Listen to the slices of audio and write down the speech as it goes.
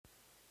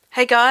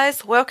Hey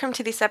guys, welcome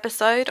to this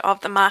episode of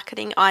the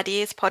Marketing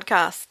Ideas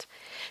Podcast.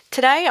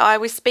 Today I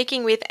was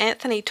speaking with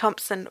Anthony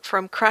Thompson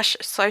from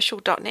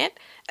crushsocial.net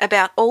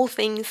about all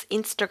things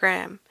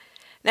Instagram.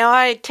 Now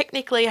I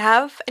technically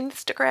have an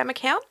Instagram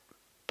account,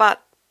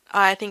 but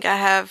I think I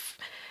have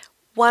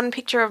one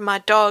picture of my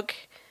dog,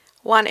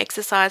 one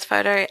exercise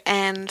photo,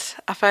 and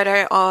a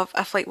photo of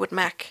a Fleetwood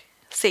Mac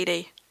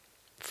CD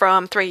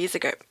from 3 years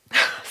ago.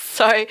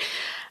 So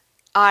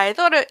I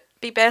thought it'd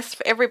be best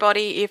for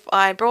everybody if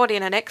I brought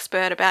in an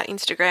expert about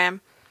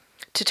Instagram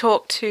to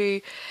talk to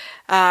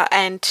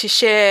and to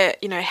share,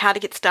 how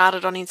to get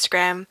started on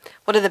Instagram.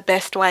 What are the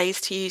best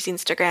ways to use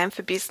Instagram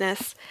for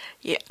business?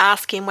 You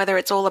ask him whether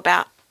it's all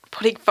about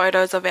putting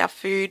photos of our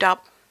food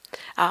up,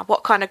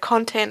 what kind of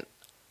content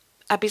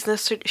a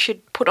business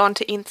should put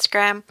onto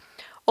Instagram,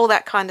 all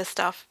that kind of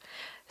stuff.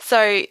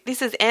 So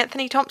this is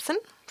Anthony Thompson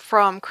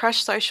from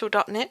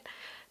crushsocial.net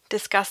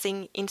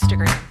discussing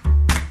Instagram.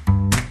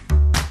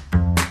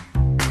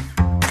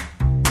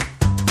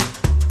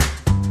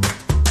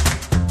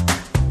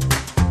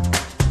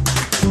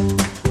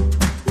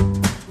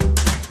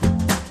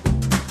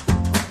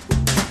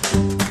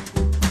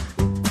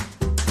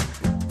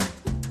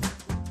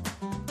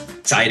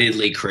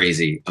 Excitedly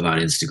crazy about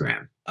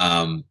Instagram.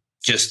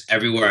 Just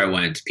everywhere I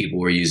went, people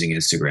were using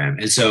Instagram.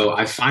 And so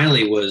I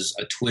finally was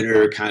a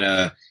Twitter,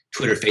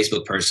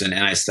 Facebook person.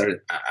 And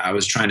I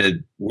was trying to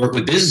work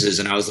with businesses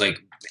and I was like,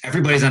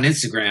 everybody's on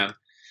Instagram.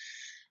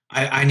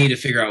 I need to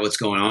figure out what's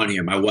going on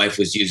here. My wife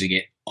was using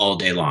it all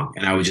day long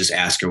and I would just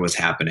ask her what's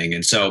happening.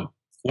 And so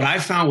what I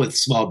found with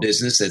small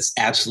business that's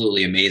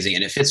absolutely amazing,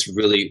 and it fits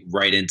really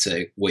right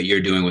into what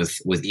you're doing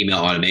with email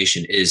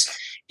automation, is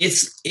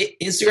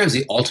Instagram's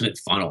the ultimate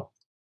funnel.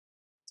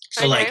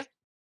 So like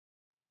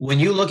when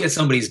you look at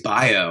somebody's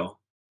bio,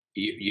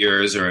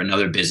 yours or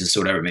another business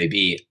or whatever it may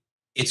be,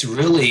 it's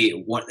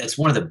really that's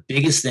one of the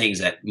biggest things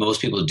that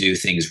most people do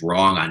things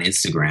wrong on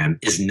Instagram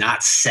is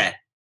not set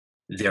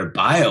their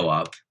bio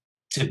up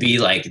to be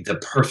like the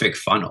perfect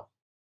funnel.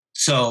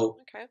 So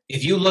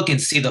if you look and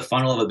see the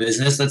funnel of a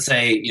business, let's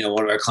say,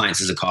 one of our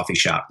clients is a coffee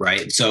shop,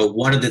 right? So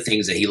one of the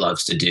things that he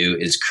loves to do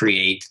is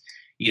create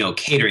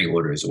catering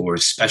orders or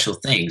special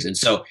things. And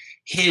so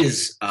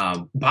his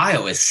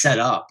bio is set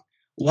up,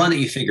 one, that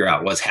you figure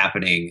out what's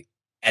happening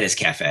at his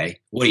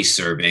cafe, what he's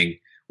serving,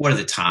 what are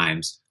the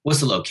times, what's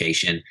the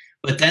location.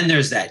 But then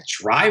there's that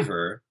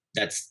driver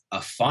that's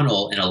a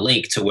funnel and a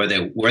link to where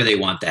they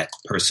want that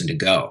person to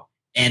go.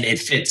 And it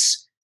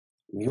fits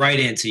right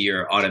into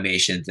your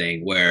automation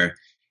thing where,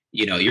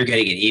 you're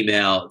getting an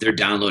email, they're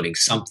downloading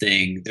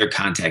something, they're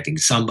contacting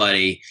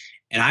somebody.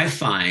 And I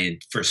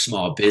find for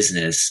small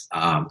business,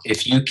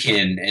 if you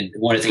can, and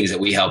one of the things that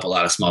we help a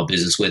lot of small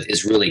business with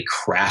is really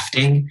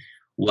crafting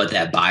what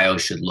that bio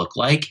should look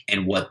like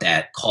and what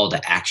that call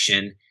to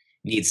action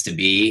needs to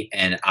be.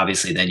 And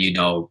obviously then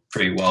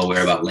pretty well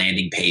aware about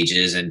landing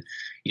pages and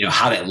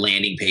how that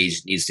landing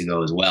page needs to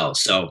go as well.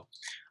 So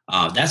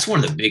that's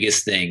one of the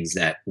biggest things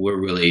that we're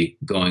really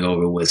going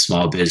over with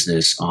small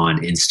business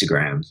on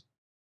Instagram.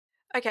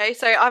 Okay,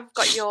 so I've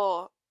got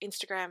your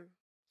Instagram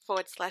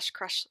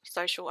 /crush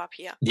social up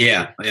here.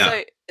 Yeah.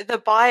 So the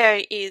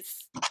bio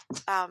is,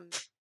 I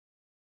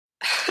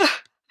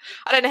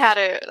don't know how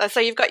to, so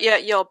you've got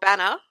your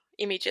banner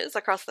images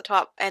across the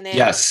top and then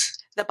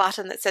the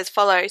button that says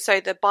follow.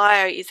 So the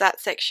bio is that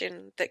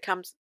section that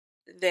comes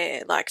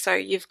there. So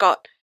you've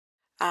got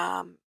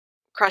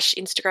Crush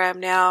Instagram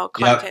now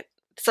content. Yep.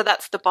 So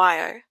that's the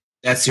bio.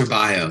 That's your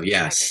bio.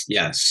 Yes. Okay.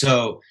 Yeah.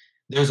 So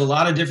there's a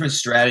lot of different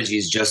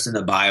strategies just in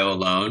the bio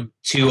alone.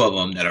 Two of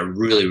them that are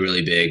really,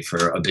 really big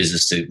for a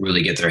business to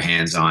really get their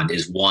hands on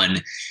is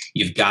one,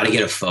 you've got to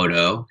get a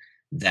photo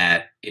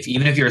that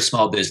even if you're a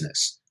small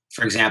business,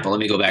 for example, let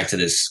me go back to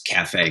this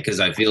cafe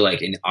because I feel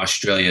like in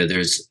Australia,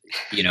 there's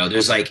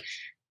like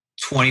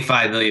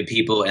 25 million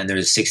people and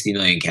there's 60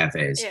 million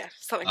cafes. Yeah,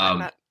 something like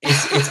that.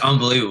 It's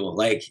unbelievable.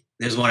 Like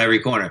there's one every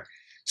corner.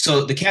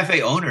 So the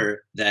cafe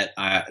owner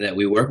that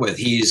we work with,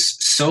 he's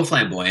so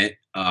flamboyant.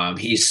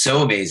 He's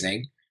so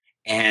amazing.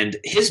 And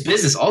his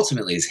business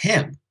ultimately is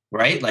him,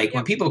 right? Like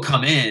when people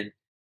come in,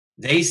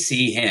 they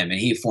see him and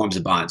he forms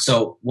a bond.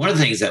 So one of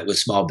the things that with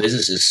small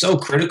business is so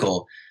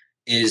critical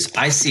is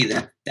I see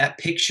that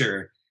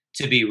picture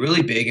to be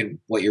really big in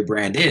what your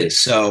brand is.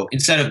 So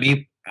instead of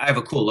me, I have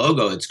a cool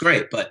logo, it's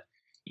great. But,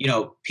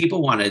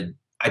 people want to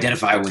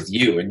identify with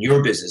you and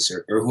your business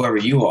or whoever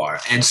you are.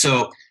 And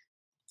so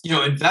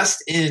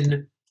invest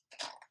in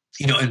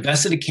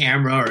a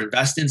camera or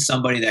invest in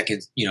somebody that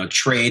can,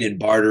 trade and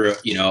barter,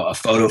 a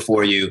photo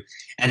for you.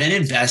 And then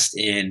invest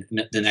in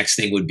the next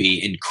thing would be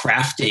in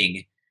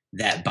crafting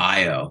that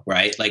bio,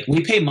 right? Like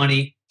we pay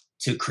money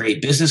to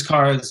create business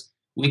cards.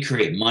 We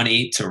create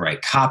money to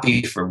write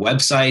copy for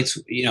websites.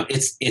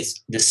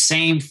 It's the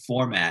same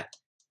format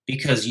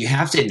because you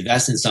have to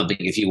invest in something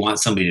if you want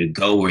somebody to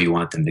go where you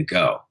want them to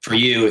go. For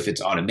you, if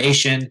it's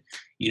automation,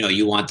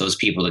 you want those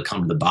people to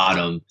come to the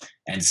bottom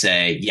and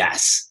say,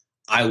 yes,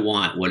 I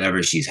want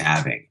whatever she's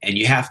having. And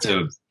you have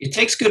to, it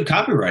takes good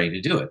copywriting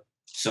to do it.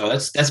 So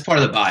that's part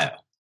of the bio.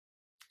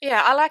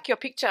 Yeah, I like your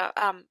picture.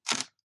 I'm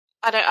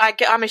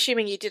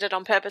assuming you did it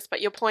on purpose,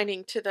 but you're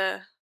pointing to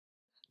the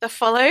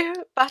follow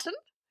button.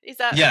 Was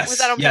that Yes,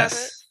 on yes.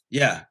 purpose?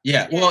 Yeah.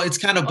 Yeah. Well, it's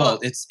kind of Oh, both.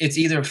 It's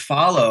either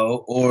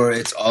follow or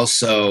it's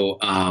also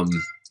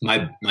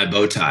my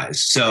bow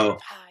ties. So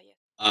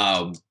yeah.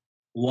 um,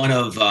 one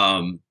of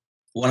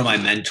one of my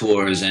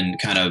mentors and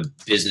kind of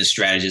business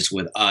strategists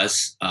with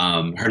us,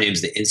 her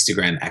name's the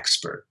Instagram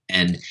expert,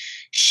 and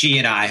she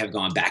and I have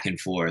gone back and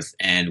forth,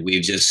 and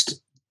we've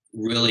just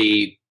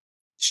really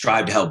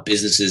strive to help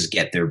businesses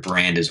get their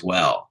brand as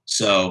well.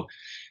 So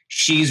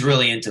she's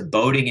really into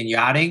boating and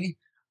yachting.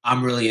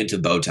 I'm really into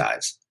bow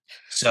ties.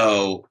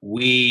 So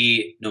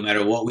no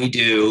matter what we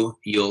do,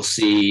 you'll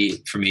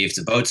see for me, if it's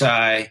a bow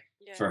tie,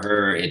 Yeah. for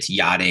her, it's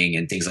yachting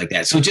and things like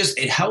that. So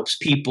it helps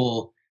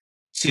people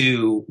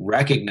to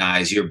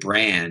recognize your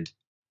brand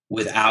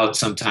without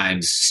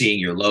sometimes seeing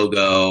your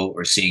logo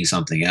or seeing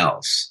something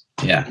else.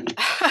 Yeah.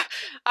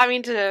 I'm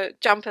into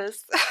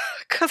jumpers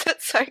because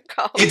it's so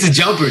cold. It's a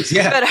jumpers,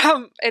 yeah.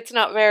 But it's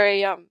not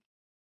very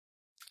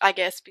I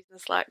guess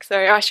business-like. So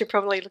I should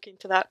probably look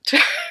into that too.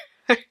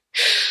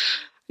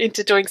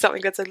 Into doing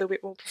something that's a little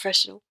bit more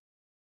professional.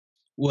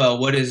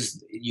 Well,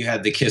 you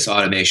have the Kiss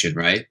automation,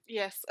 right?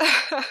 Yes.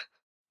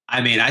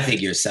 I mean, I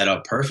think you're set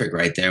up perfect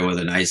right there with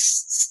a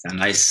nice,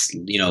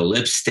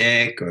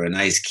 lipstick or a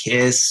nice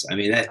kiss. I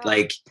mean,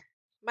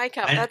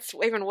 makeup. That's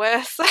even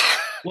worse.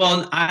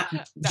 Well,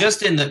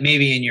 just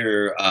maybe in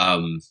your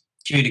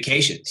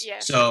communications. Yeah.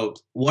 So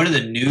one of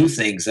the new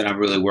things that I'm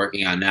really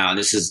working on now, and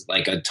this is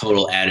like a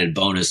total added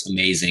bonus,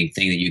 amazing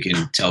thing that you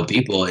can tell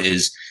people,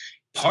 is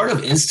part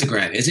of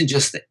Instagram isn't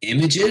just the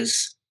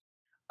images.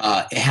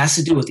 It has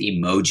to do with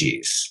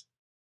emojis.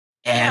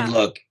 And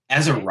look,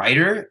 as a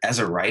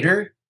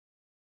writer,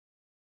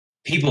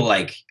 people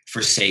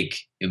forsake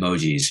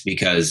emojis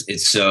because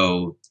it's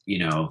so,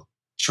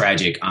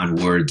 tragic on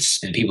words,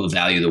 and people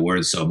value the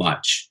words so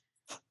much.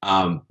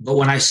 But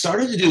when I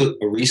started to do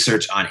a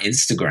research on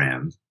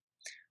Instagram,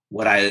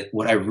 what I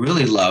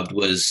really loved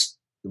was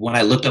when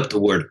I looked up the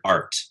word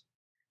art,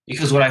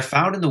 because what I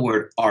found in the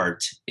word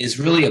art is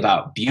really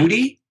about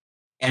beauty,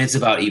 and it's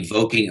about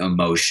evoking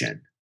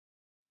emotion.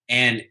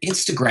 And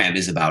Instagram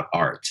is about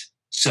art.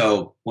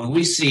 So when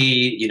we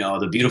see,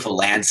 the beautiful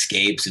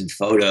landscapes and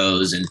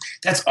photos, and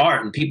that's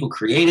art, and people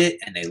create it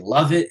and they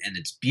love it and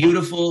it's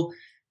beautiful.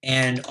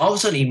 And all of a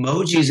sudden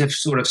emojis have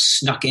sort of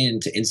snuck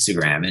into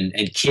Instagram,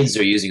 and kids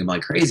are using them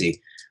like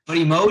crazy. But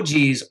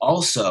emojis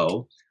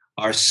also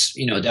are,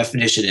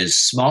 definition is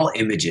small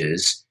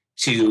images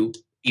to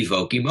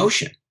evoke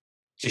emotion,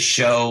 to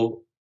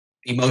show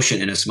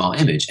emotion in a small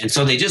image. And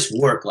so they just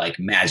work like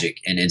magic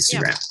in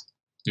Instagram.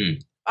 Yeah.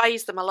 I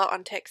use them a lot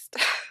on text.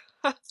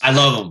 I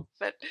love them.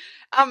 But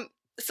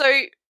so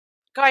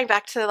going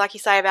back to, like you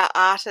say, about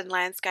art and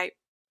landscape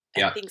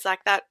and things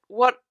like that,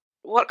 what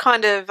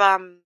kind of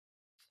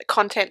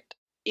content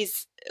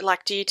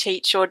do you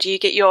teach, or do you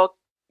get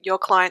your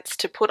clients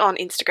to put on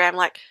Instagram?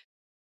 Like,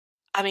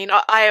 I mean,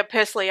 I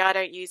personally, I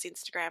don't use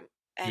Instagram,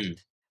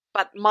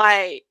 but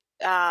my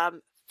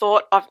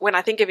thought of when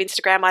I think of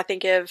Instagram, I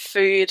think of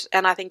food,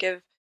 and I think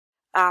of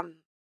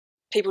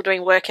people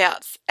doing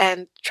workouts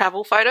and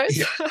travel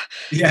photos.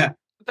 Yeah.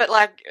 But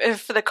like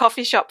for the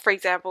coffee shop, for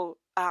example,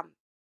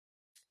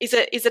 is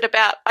it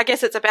about? I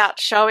guess it's about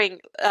showing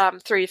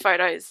through your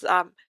photos,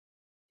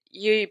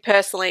 you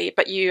personally,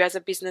 but you as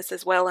a business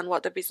as well, and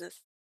what the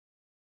business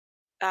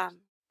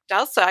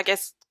does. So I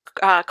guess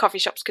coffee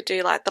shops could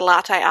do like the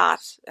latte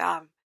art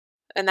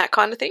and that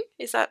kind of thing.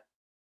 Is that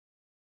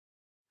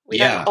we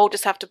don't all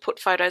just have to put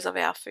photos of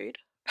our food?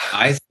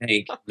 I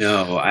think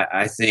no.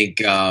 I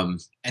think, and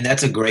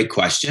that's a great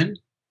question,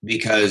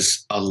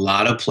 because a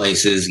lot of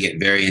places get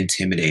very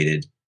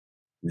intimidated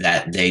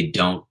that they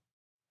don't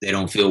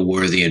feel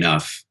worthy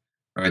enough,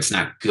 or it's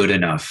not good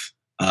enough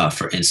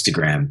for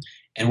Instagram.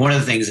 And one of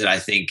the things that I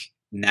think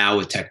now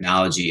with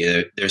technology,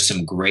 there's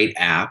some great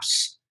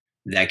apps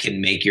that can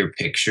make your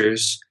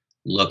pictures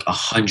look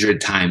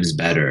 100 times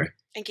better.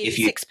 And give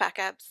you six-pack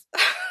abs.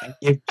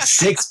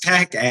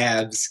 Six-pack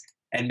abs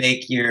and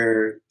make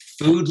your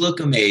food look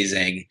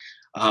amazing.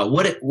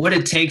 What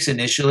it takes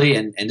initially,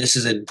 and this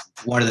is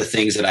one of the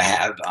things that I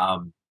have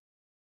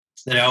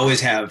that I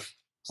always have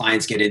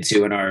clients get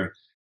into in our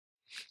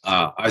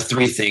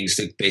 3 things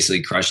to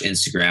basically crush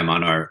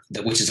Instagram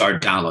which is our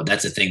download.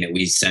 That's the thing that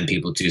we send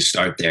people to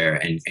start there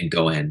and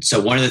go in. So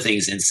one of the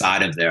things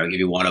inside of there, I'll give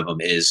you one of them,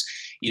 is,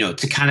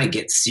 to kind of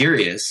get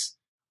serious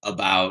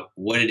about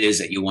what it is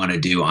that you want to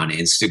do on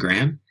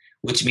Instagram,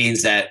 which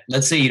means that,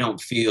 let's say you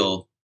don't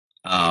feel,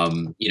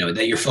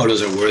 that your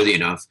photos are worthy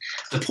enough.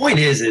 The point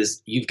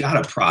is you've got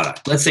a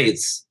product. Let's say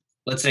it's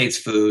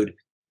food.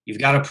 You've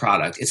got a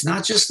product. It's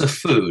not just the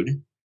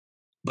food,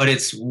 but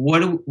it's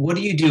what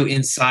do you do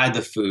inside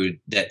the food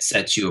that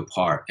sets you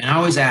apart? And I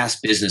always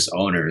ask business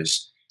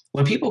owners,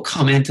 when people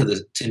come into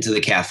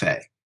the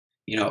cafe,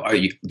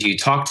 do you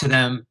talk to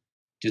them?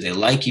 Do they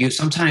like you?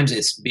 Sometimes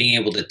it's being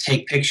able to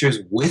take pictures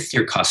with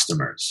your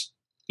customers.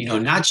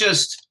 Not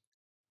just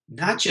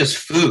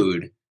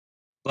food,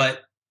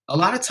 but a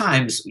lot of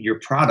times your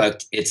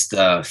product, it's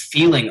the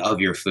feeling of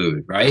your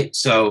food, right?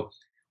 So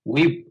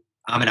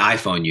I'm an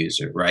iPhone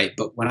user, right?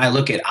 But when I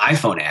look at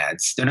iPhone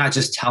ads, they're not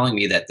just telling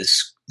me that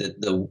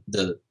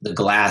the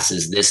glass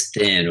is this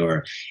thin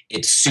or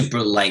it's super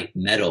light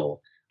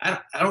metal. I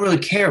don't really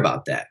care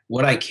about that.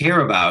 What I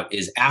care about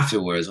is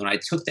afterwards, when I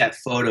took that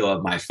photo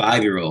of my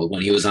 5-year-old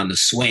when he was on the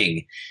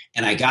swing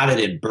and I got it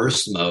in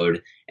burst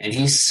mode and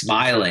he's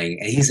smiling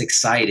and he's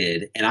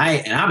excited and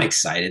I'm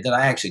excited that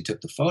I actually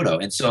took the photo.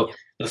 And so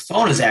the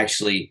phone is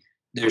actually,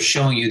 they're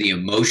showing you the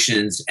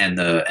emotions and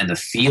the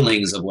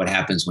feelings of what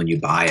happens when you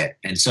buy it.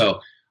 And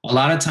so a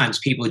lot of times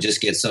people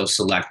just get so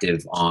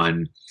selective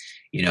on,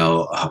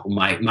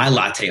 my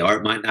latte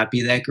art might not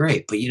be that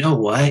great, but you know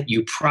what?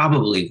 You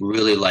probably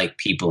really like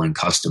people and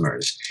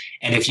customers.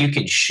 And if you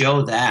can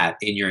show that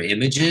in your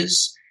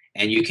images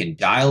and you can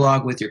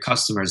dialogue with your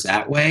customers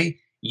that way,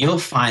 you'll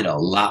find a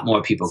lot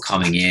more people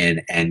coming in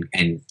and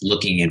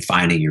looking and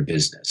finding your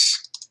business.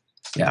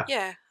 Yeah.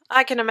 Yeah.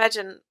 I can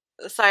imagine.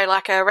 So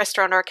like a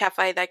restaurant or a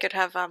cafe, they could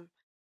have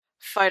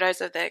photos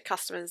of their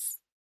customers,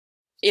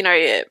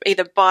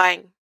 either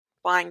buying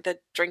the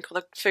drink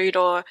or the food,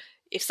 or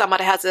if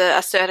somebody has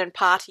a certain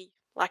party,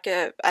 like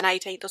an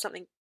 18th or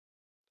something,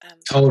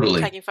 totally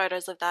taking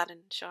photos of that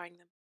and showing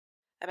them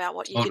about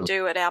what you can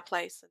do at our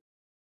place,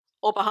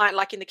 or behind,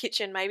 like in the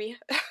kitchen, maybe.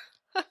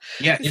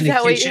 Yeah, in the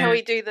kitchen. How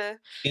we do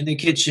in the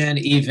kitchen,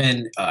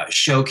 even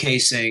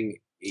showcasing.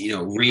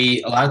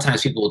 A lot of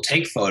times people will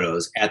take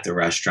photos at the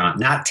restaurant,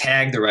 not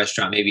tag the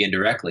restaurant, maybe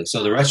indirectly.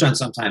 So the restaurant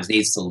sometimes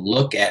needs to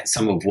look at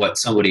some of what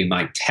somebody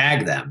might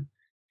tag them,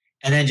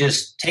 and then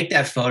just take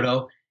that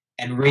photo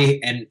and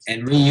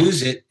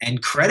reuse it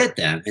and credit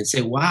them and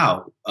say,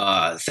 "Wow,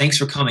 thanks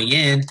for coming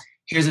in.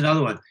 Here's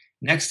another one.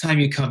 Next time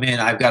you come in,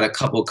 I've got a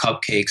couple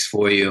cupcakes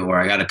for you, or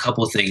I got a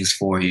couple things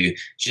for you,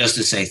 just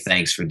to say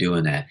thanks for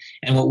doing that."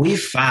 And what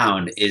we've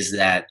found is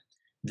that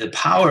the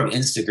power of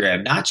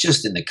Instagram, not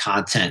just in the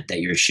content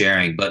that you're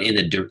sharing, but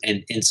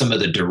in some of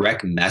the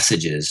direct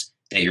messages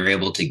that you're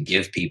able to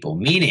give people,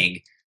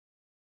 meaning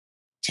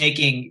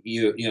taking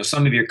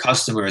some of your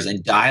customers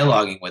and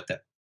dialoguing with them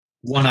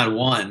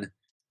one-on-one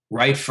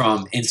right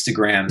from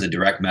Instagram, the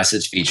direct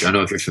message feature. I don't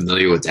know if you're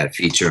familiar with that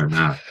feature or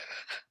not.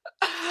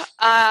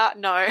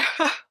 No.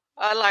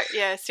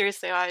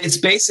 Seriously. It's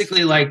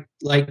basically like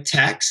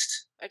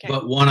text, okay,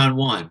 but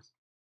one-on-one.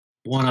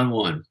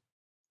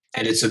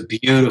 And it's a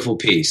beautiful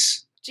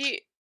piece.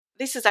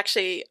 This is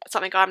actually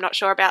something I'm not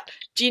sure about.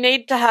 Do you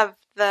need to have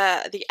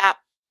the app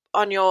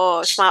on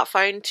your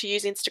smartphone to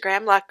use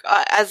Instagram? Like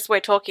as we're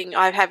talking,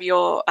 I have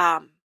your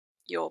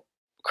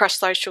Crush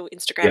Social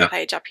Instagram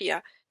page up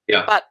here.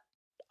 Yeah. But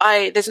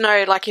there's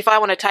no, like, if I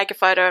want to take a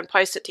photo and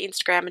post it to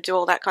Instagram and do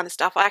all that kind of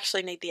stuff, I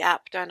actually need the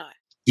app, don't I?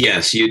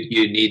 Yes, you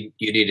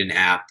need an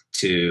app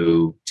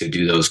to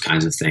do those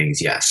kinds of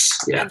things. Yes.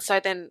 Yeah. And so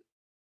then,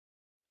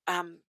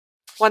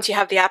 once you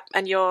have the app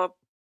and you're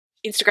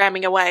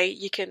Instagramming away,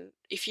 you can,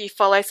 if you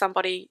follow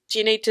somebody, do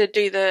you need to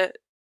do the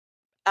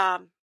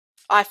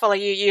I follow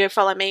you, you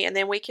follow me, and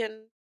then we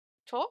can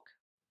talk?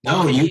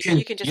 No, you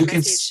can just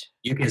message.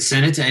 You can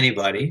send it to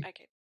anybody.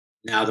 Okay.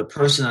 Now the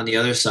person on the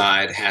other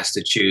side has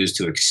to choose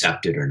to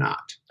accept it or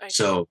not. Okay.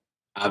 So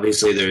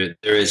obviously there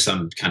is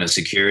some kind of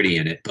security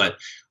in it. But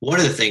one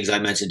of the things I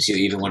mentioned to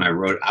you, even when I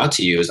wrote out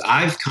to you, is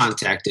I've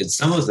contacted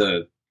some of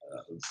the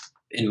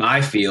in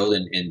my field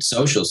and in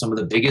social, some of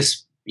the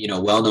biggest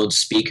well-known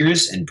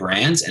speakers and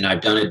brands, and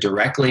I've done it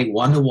directly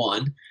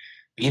one-to-one,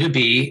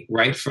 B2B,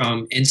 right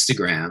from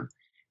Instagram.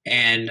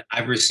 And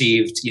I've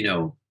received,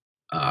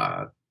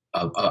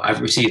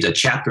 I've received a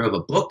chapter of a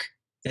book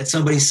that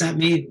somebody sent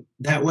me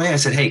that way. I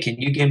said, "Hey, can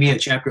you give me a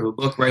chapter of a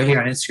book right here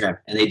on Instagram?"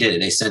 And they did it.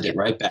 They sent it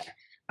right back.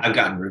 I've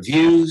gotten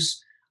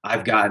reviews.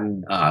 I've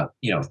gotten,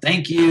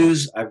 thank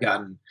yous. I've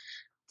gotten,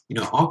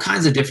 all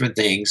kinds of different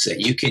things that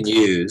you can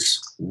use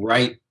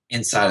right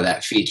inside of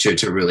that feature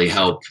to really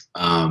help,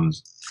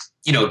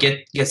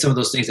 get some of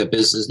those things that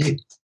businesses need.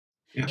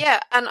 Yeah,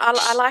 and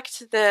I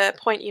liked the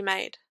point you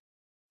made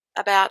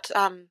about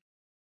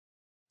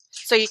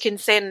so you can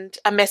send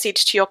a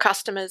message to your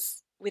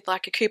customers with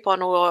like a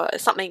coupon or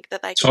something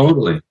that they can,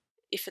 totally,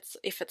 if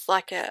it's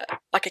like a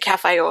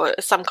cafe or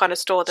some kind of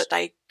store that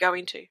they go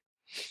into.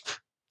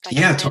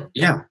 Yeah,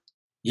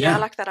 I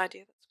like that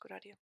idea. That's a good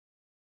idea.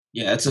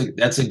 Yeah,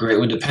 that's a great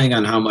one. Depending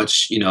on how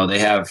much they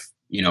have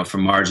for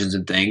margins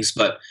and things,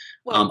 but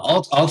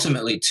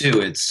ultimately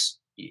too, it's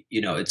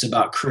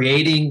about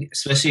creating,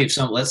 especially if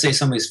let's say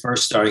somebody's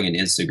first starting an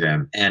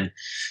Instagram. And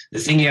the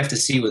thing you have to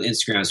see with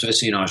Instagram,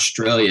 especially in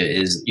Australia,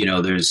 is,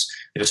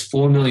 there's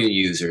 4 million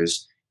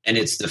users and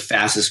it's the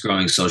fastest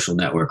growing social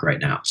network right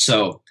now.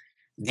 So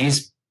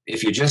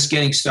if you're just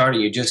getting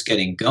started, you're just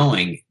getting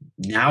going,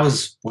 now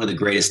is one of the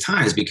greatest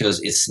times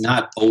because it's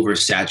not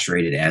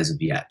oversaturated as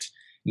of yet.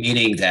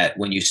 Meaning that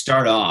when you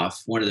start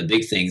off, one of the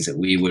big things that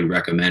we would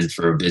recommend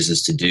for a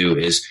business to do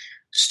is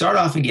start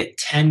off and get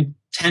 10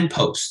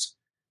 posts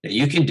that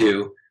you can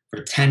do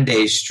for 10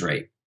 days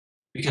straight.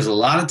 Because a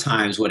lot of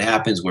times what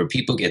happens where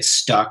people get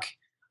stuck,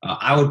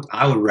 I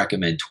would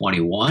recommend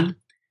 21.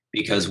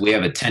 because we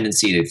have a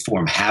tendency to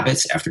form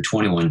habits after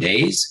 21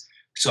 days.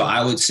 So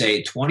I would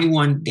say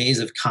 21 days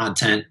of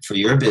content for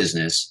your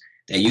business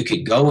that you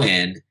could go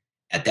in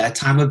at that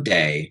time of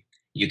day.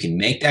 You can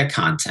make that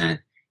content,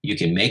 you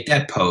can make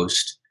that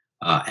post,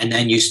 and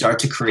then you start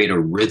to create a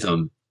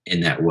rhythm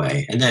in that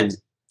way. And then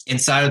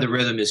inside of the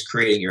rhythm is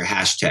creating your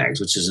hashtags,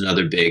 which is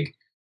another big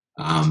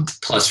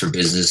plus for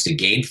business to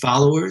gain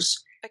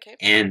followers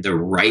and the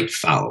right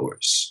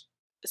followers.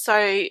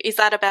 So is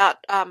that about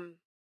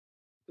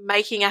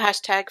making a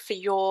hashtag for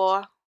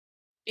your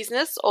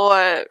business,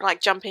 or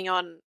like jumping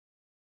on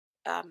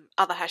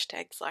other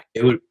hashtags? Like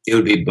it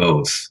would be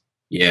both.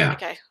 Yeah.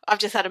 Okay. I've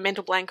just had a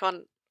mental blank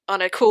on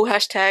a cool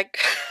hashtag.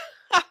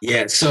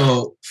 Yeah.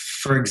 So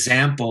for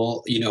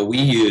example, we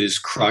use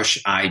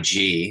Crush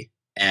IG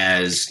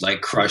as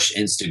like Crush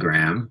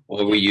Instagram,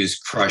 or we use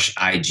Crush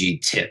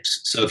IG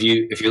tips. So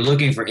if you're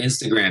looking for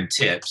Instagram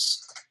tips,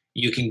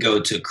 you can go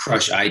to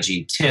Crush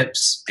IG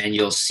tips and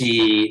you'll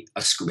see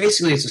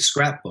basically it's a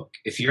scrapbook.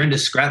 If you're into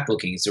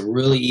scrapbooking, it's a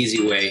really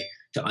easy way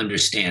to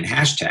understand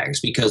hashtags,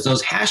 because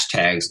those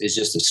hashtags is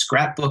just a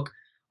scrapbook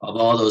of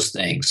all those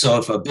things. So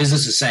if a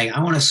business is saying,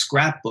 I want to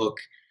scrapbook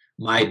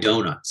my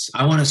donuts,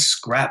 I want to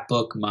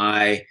scrapbook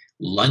my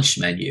lunch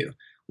menu,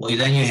 well,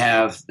 then you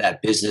have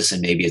that business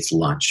and maybe it's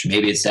lunch.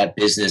 Maybe it's that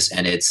business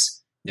and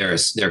it's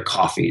their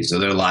coffees or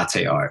their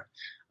latte art.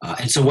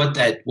 And so what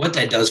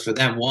that does for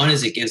them, one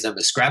is it gives them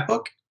a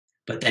scrapbook,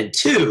 but then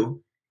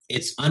two,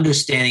 it's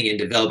understanding and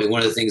developing.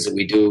 One of the things that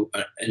we do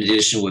in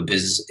addition with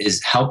business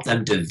is help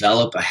them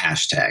develop a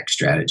hashtag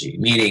strategy,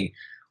 meaning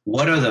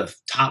what are the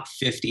top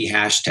 50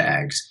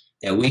 hashtags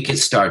that we could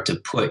start to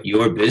put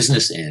your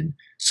business in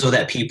so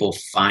that people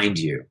find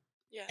you.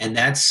 Yeah. And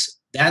that's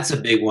a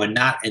big one.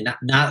 Not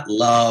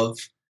love,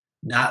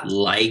 not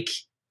like,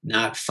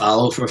 not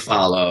follow for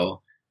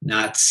follow,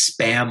 not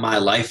spam my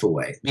life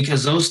away,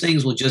 because those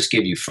things will just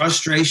give you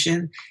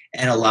frustration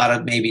and a lot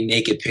of maybe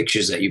naked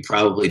pictures that you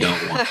probably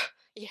don't want.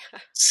 Yeah.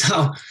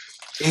 So,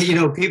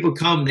 people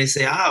come, they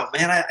say, oh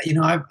man,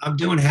 I'm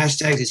doing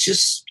hashtags. It's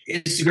just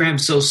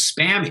Instagram's so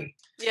spammy.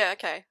 Yeah.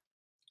 Okay.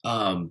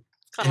 And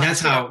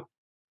that's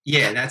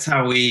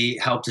how we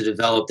help to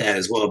develop that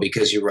as well,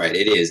 because you're right.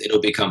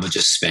 It'll become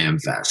just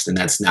spam fest, and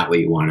that's not what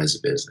you want as a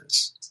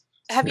business.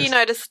 Have you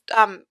noticed,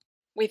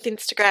 with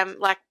Instagram,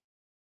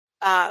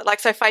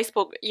 so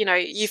Facebook, you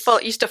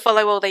used to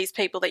follow all these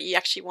people that you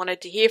actually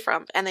wanted to hear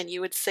from, and then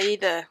you would see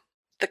the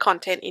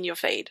content in your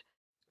feed.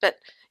 But,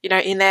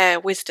 in their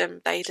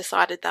wisdom, they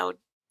decided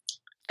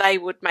they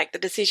would make the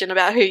decision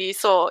about who you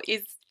saw.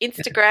 Is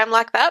Instagram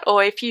like that?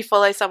 Or if you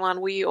follow someone,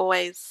 will you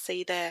always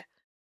see their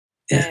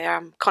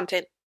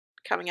content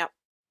coming up?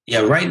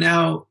 Yeah, right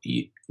now.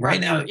 Yeah,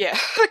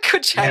 it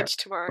could change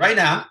tomorrow. Right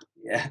now,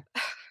 yeah.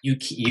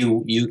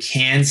 You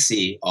can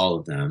see all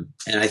of them.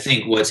 And I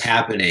think what's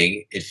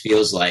happening, it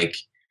feels like,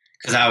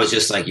 because I was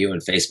just like you when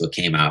Facebook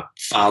came out,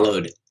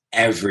 followed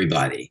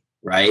everybody,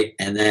 right?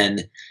 And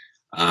then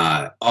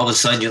all of a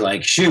sudden you're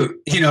like, shoot,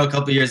 a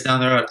couple of years down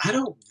the road, I'm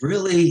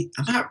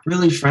not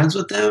really friends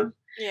with them.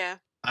 Yeah.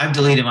 I've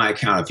deleted my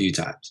account a few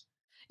times.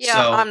 Yeah,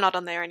 so, I'm not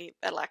on there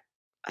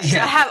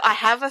I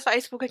have a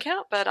Facebook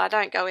account, but I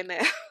don't go in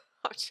there.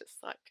 I'm just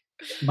like,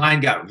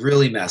 mine got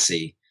really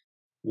messy.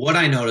 What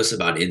I notice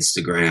about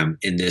Instagram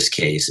in this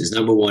case is,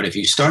 number one, if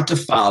you start to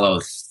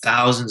follow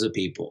thousands of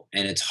people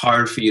and it's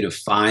hard for you to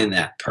find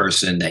that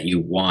person that you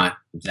want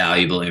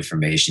valuable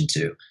information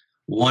to,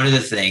 one of the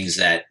things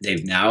that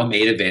they've now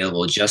made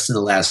available just in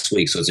the last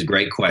week, so it's a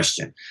great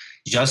question,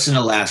 just in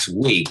the last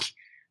week,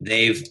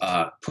 they've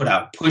put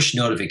out push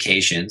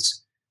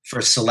notifications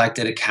for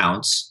selected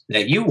accounts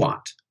that you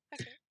want.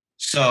 Okay.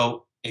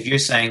 So if you're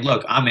saying,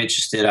 look, I'm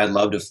interested, I'd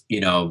love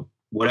to,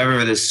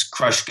 whatever this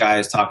Crush guy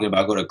is talking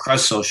about, go to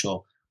Crush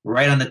Social.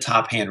 Right on the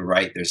top hand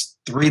right, there's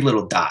 3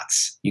 little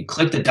dots. You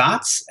click the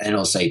dots and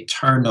it'll say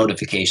turn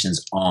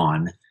notifications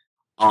on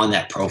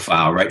that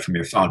profile right from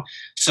your phone.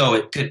 So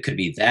it could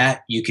be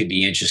that. You could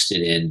be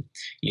interested in,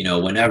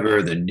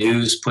 whenever the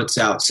news puts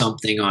out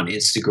something on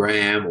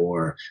Instagram,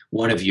 or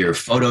one of your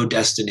photo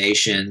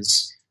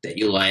destinations that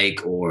you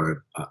like,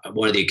 or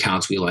one of the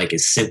accounts we like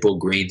is Simple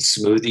Green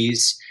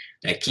Smoothies.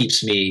 That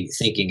keeps me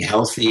thinking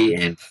healthy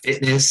and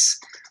fitness,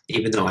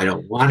 even though I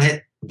don't want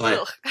it,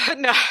 but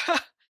no.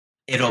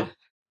 It'll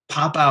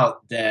pop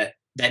out that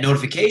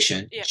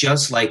notification,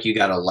 just like you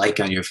got a like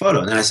on your photo.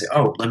 And then I say,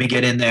 oh, let me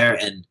get in there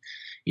and,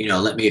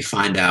 let me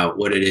find out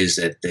what it is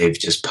that they've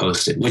just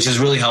posted, which is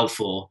really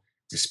helpful,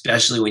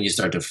 especially when you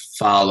start to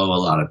follow a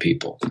lot of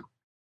people.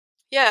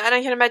 Yeah, and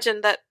I can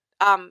imagine that,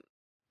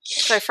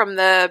 so from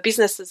the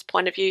business's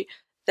point of view,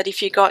 that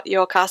if you got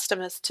your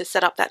customers to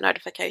set up that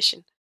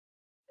notification,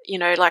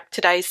 like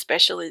today's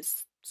special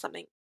is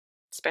something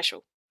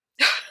special.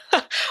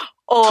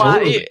 or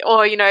totally.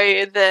 Or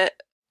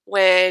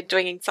we're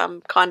doing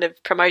some kind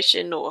of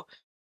promotion or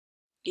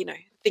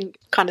thing,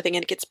 and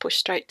it gets pushed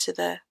straight to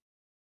the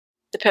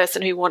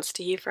person who wants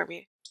to hear from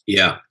you.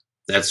 Yeah,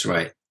 that's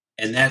right.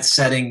 And that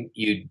setting,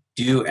 you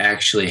do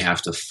actually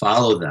have to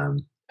follow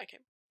them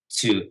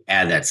to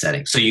add that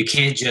setting. So you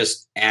can't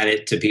just add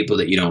it to people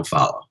that you don't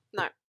follow.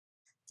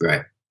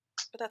 Right.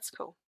 But that's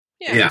cool.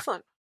 Yeah, Yeah.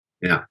 excellent.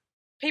 Yeah.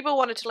 People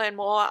wanted to learn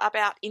more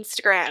about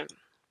Instagram.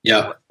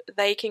 Yeah.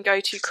 They can go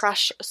to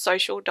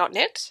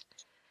crushsocial.net.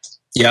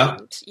 Yeah.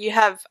 And you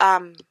have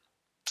a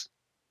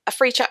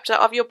free chapter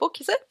of your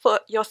book, is it, for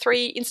your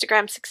 3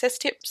 Instagram success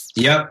tips?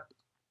 Yep.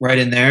 Right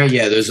in there.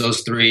 Yeah, there's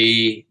those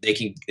 3. They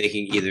can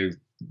either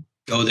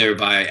go there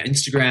via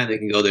Instagram, they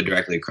can go there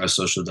directly at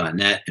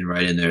crushsocial.net, and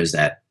right in there is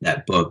that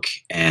book.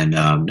 And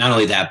not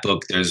only that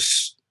book,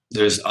 there's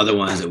other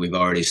ones that we've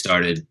already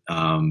started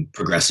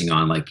progressing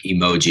on, like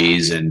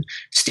emojis and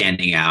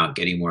standing out,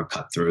 getting more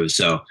cut through.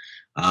 So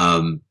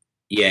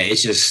yeah,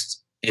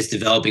 it's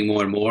developing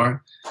more and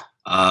more.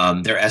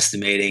 They're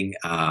estimating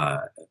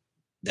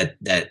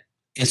that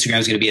Instagram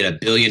is going to be at $1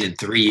 billion in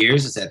 3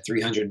 years. It's at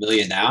 300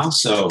 million now.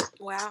 So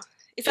wow,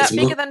 is that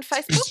bigger than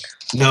Facebook?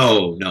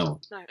 No,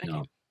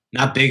 Okay.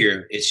 not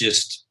bigger. It's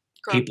just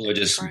people are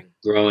just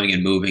growing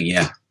and moving.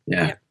 Yeah.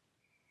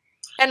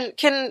 And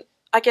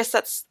I guess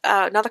that's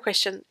another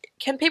question.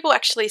 Can people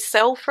actually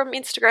sell from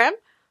Instagram,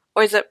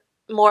 or is it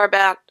more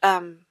about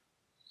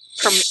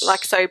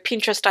so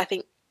Pinterest, I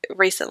think,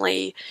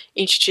 recently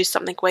introduced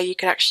something where you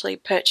could actually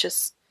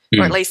purchase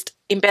or at least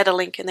embed a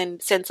link and then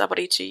send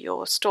somebody to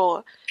your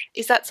store.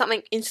 Is that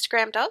something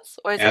Instagram does,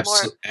 or is it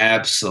more?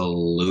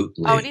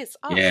 Absolutely. Oh, it is.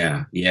 Oh.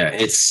 Yeah. Okay.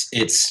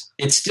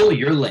 It's still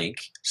your link.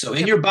 So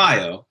in your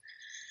bio,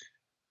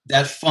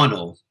 that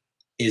funnel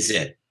is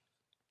it.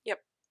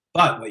 Yep.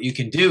 But what you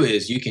can do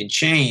is you can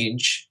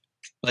change,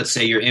 let's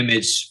say, your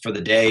image for the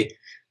day.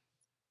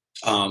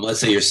 Let's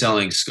say you're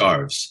selling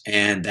scarves,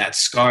 and that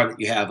scarf that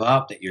you have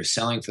up that you're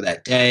selling for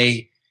that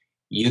day,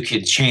 you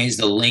could change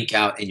the link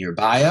out in your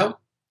bio.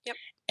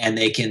 And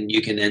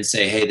you can then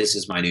say, hey, this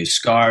is my new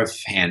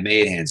scarf,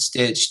 handmade, hand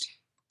stitched.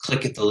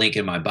 Click at the link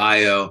in my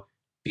bio,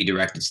 be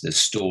directed to the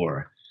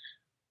store.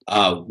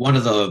 One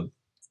of the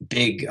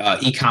big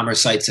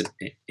e-commerce sites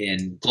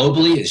in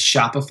globally is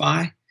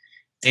Shopify.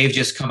 They've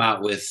just come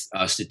out with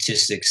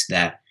statistics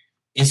that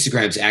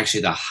Instagram is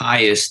actually the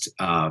highest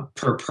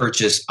per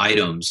purchase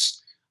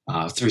items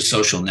through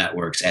social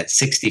networks at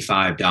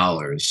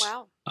 $65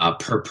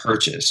 per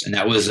purchase. And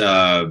that was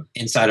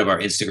inside of our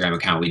Instagram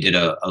account. We did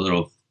a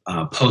little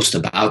post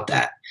about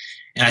that.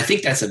 And I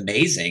think that's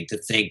amazing to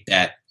think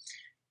that,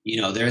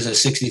 there's a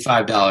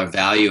 $65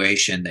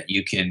 valuation that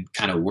you can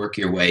kind of work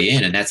your way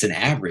in. And that's an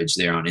average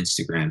there on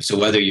Instagram. So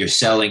whether you're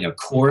selling a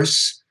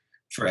course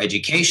for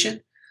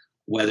education,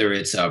 whether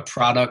it's a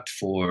product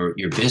for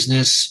your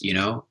business,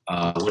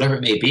 whatever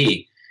it may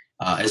be,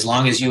 as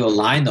long as you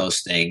align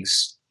those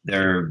things,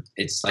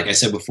 it's like I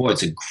said before,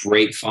 it's a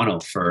great funnel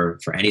for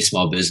any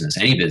small business,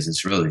 any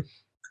business really.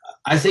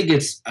 I think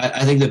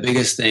the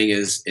biggest thing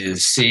is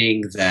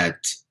seeing that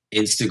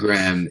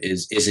Instagram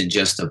isn't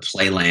just a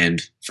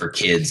playland for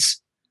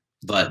kids,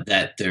 but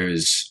that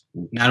there's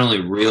not only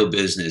real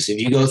business. If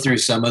you go through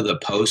some of the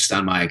posts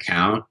on my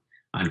account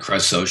on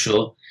Crush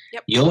Social,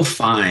 you'll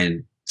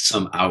find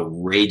some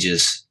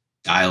outrageous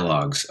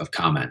dialogues of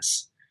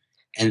comments.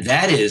 And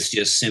that is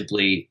just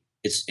simply,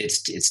 it's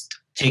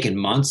taken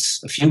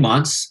months, a few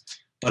months,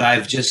 but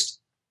I've just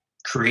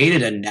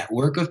created a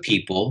network of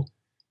people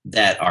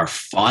that are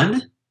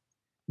fun,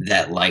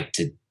 that like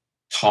to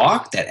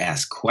talk, that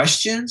ask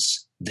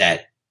questions,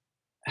 that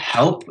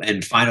help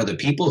and find other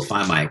people,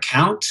 find my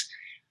account.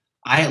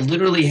 I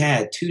literally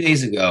had 2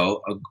 days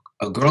ago,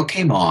 a girl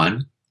came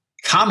on,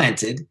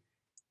 commented,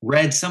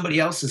 read somebody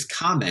else's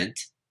comment.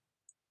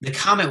 The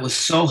comment was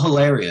so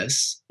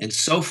hilarious and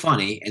so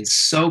funny and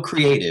so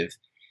creative.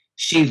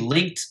 She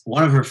linked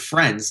one of her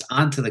friends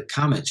onto the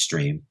comment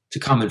stream to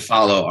come and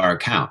follow our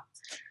account.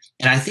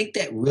 And I think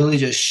that really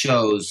just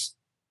shows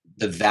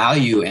the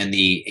value and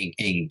the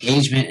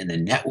engagement and the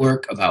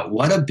network about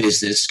what a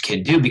business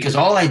can do. Because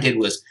all I did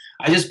was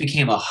I just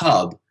became a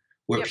hub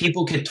where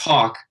people could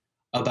talk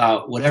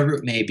about whatever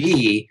it may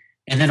be.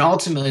 And then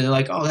ultimately they're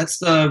like, oh, that's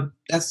the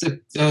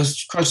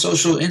Crush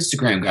Social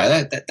Instagram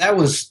guy. That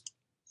was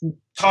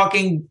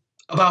talking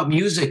about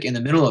music in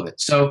the middle of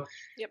it. So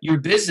your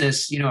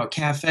business, a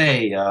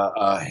cafe,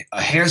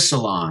 a hair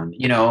salon,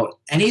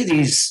 any of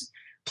these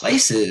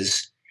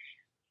places,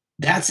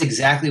 that's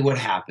exactly what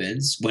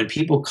happens when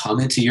people come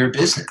into your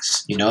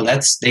business.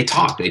 They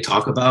talk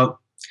about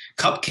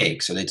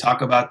cupcakes, or they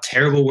talk about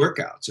terrible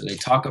workouts, or they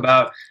talk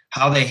about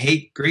how they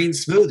hate green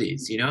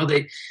smoothies.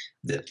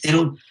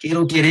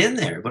 It'll get in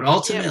there, but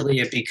ultimately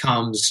it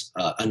becomes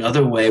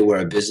another way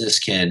where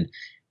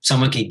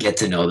someone can get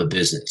to know the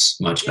business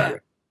much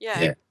better.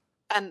 Yeah.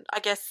 And I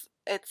guess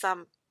it's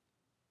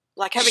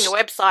like having a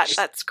website,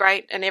 that's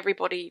great, and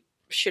everybody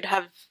should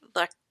have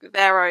like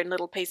their own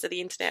little piece of the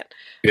internet.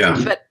 Yeah.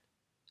 But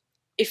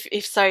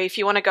if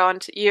you want to go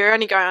onto, you're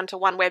only going onto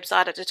one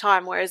website at a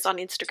time, whereas on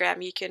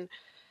Instagram you can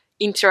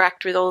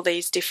interact with all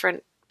these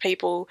different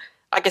people.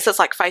 I guess it's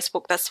like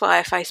Facebook. That's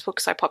why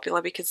Facebook's so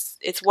popular, because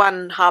it's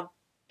one hub,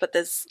 but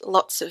there's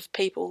lots of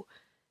people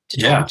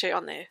to talk to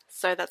on there.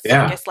 So that's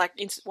I guess like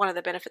one of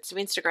the benefits of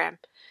Instagram.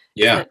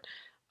 Yeah. That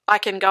I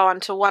can go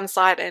onto one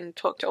site and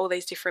talk to all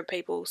these different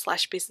people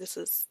 /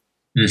 businesses,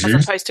 as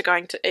opposed to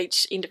going to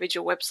each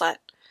individual website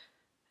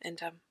And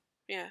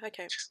yeah,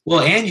 okay.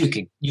 Well, and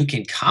you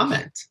can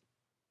comment.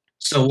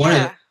 So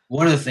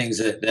one of the things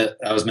that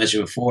I was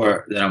mentioning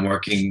before that I'm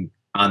working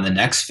on the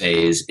next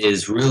phase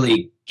is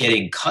really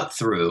getting cut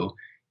through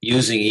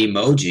using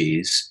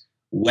emojis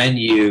when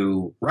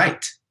you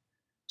write.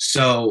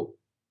 So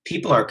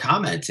people are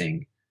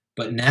commenting,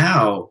 but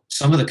now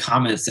some of the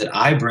comments that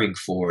I bring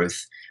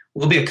forth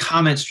will be a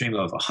comment stream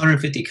of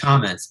 150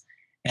 comments,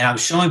 and I'm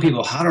showing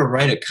people how to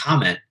write a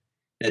comment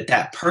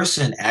that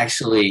person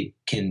actually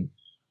can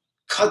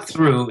cut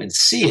through and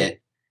see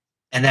it,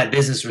 and that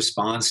business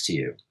responds to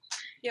you.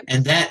 Yep.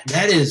 And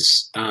that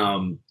is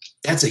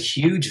that's a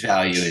huge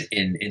value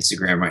in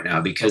Instagram right now,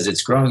 because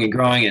it's growing and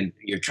growing, and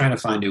you're trying to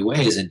find new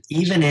ways. And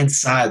even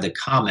inside the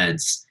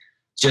comments,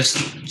 just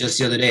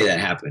the other day that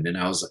happened, and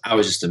I was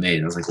just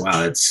amazed. I was like,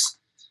 wow, that's,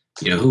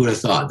 who would have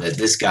thought that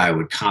this guy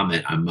would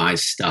comment on my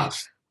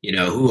stuff?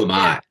 Who am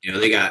I?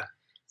 They got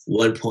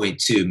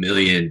 1.2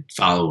 million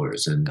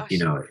followers, and Gosh.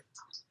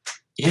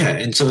 Yeah,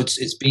 and so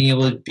it's being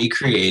able to be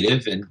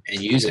creative and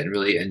use it,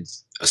 and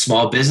a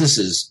small business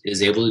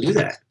is able to do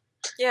that.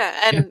 Yeah,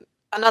 and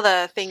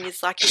another thing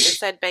is, like you just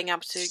said, being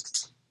able to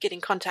get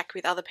in contact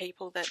with other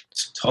people that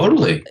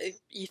totally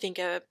you think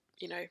are,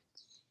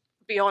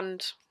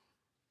 beyond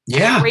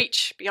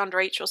reach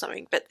or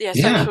something. But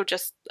social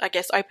just, I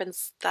guess,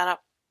 opens that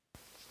up.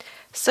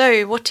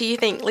 So what do you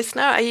think,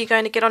 listener? Are you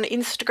going to get on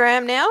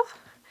Instagram now?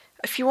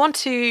 If you want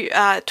to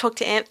talk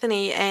to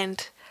Anthony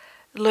and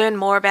learn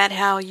more about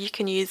how you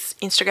can use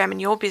Instagram in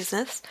your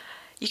business,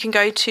 you can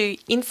go to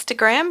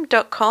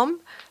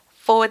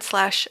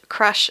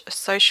instagram.com/Crush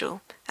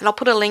Social. And I'll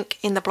put a link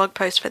in the blog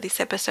post for this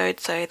episode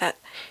so that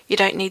you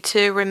don't need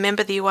to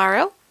remember the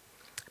URL.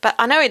 But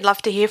I know he'd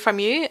love to hear from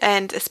you,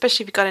 and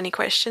especially if you've got any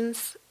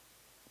questions,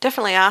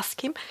 definitely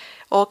ask him,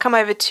 or come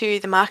over to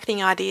the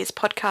Marketing Ideas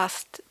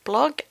podcast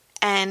blog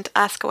and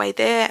ask away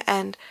there,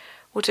 and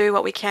we'll do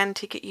what we can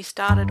to get you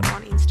started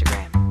on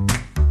Instagram.